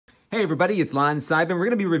Hey everybody, it's Lon Simon. We're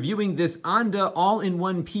going to be reviewing this Onda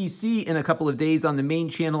all-in-one PC in a couple of days on the main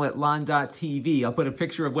channel at lon.tv. I'll put a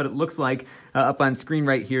picture of what it looks like up on screen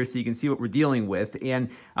right here so you can see what we're dealing with. And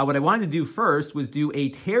what I wanted to do first was do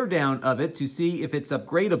a teardown of it to see if it's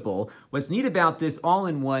upgradable. What's neat about this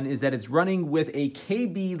all-in-one is that it's running with a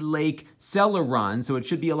KB Lake Celeron, so it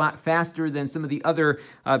should be a lot faster than some of the other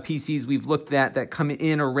PCs we've looked at that come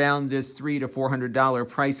in around this $300 to $400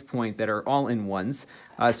 price point that are all-in-ones.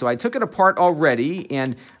 So I took it apart already,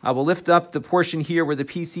 and we'll lift up the portion here where the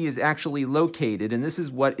PC is actually located, and this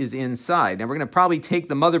is what is inside. Now we're going to probably take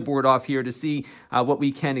the motherboard off here to see what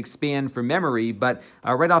we can expand for memory, but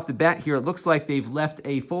right off the bat here, it looks like they've left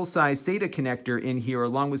a full-size SATA connector in here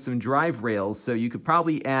along with some drive rails, so you could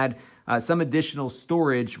probably add some additional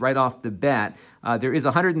storage right off the bat. There is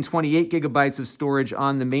 128 gigabytes of storage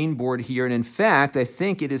on the main board here, and in fact, I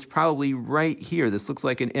think it is probably right here. This looks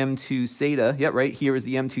like an M2 SATA. Yeah, right here is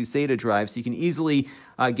the M2 SATA drive, so you can easily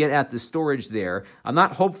get at the storage there. I'm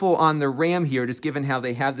not hopeful on the RAM here, just given how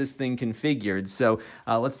they have this thing configured. So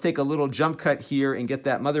let's take a little jump cut here and get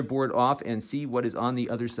that motherboard off and see what is on the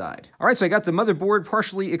other side. All right, so I got the motherboard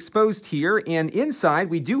partially exposed here, and inside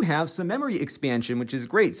we do have some memory expansion, which is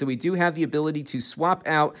great. So we do have the ability to swap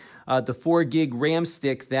out the 4 gig RAM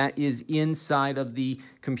stick that is inside of the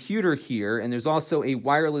computer here, and there's also a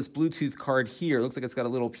wireless Bluetooth card here. It looks like it's got a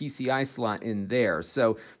little PCI slot in there,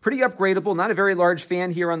 so pretty upgradable. Not a very large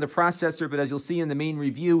fan here on the processor, but as you'll see in the main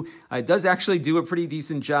review, it does actually do a pretty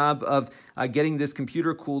decent job of getting this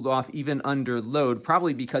computer cooled off even under load,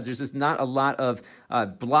 probably because there's just not a lot of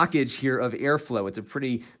blockage here of airflow. It's a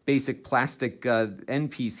pretty basic plastic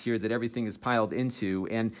end piece here that everything is piled into,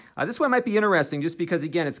 and this one might be interesting just because,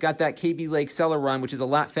 again, it's got that KB Lake Celeron, which is a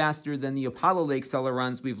lot faster than the Apollo Lake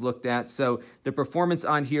Celerons we've looked at, so the performance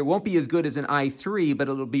on here won't be as good as an i3, but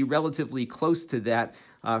it'll be relatively close to that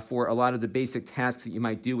for a lot of the basic tasks that you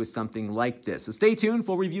might do with something like this. So stay tuned,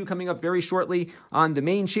 full review coming up very shortly on the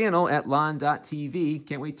main channel at lon.tv.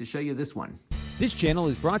 Can't wait to show you this one. This channel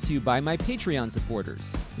is brought to you by my Patreon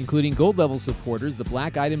supporters, including gold level supporters, the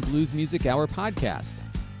Black Eyed and Blues Music Hour podcast,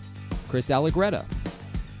 Chris Allegretta,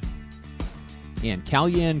 and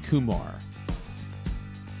Kalyan Kumar.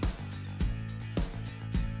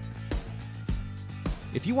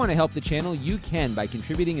 If you want to help the channel, you can by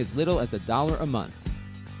contributing as little as $1 a month.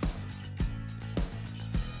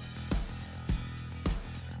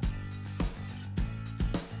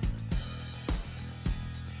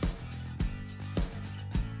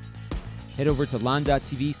 Head over to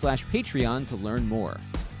lon.tv/Patreon to learn more.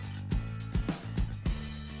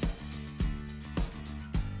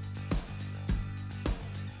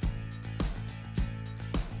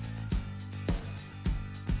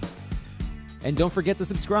 And don't forget to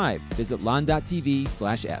subscribe. Visit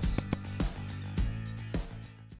lon.tv/S.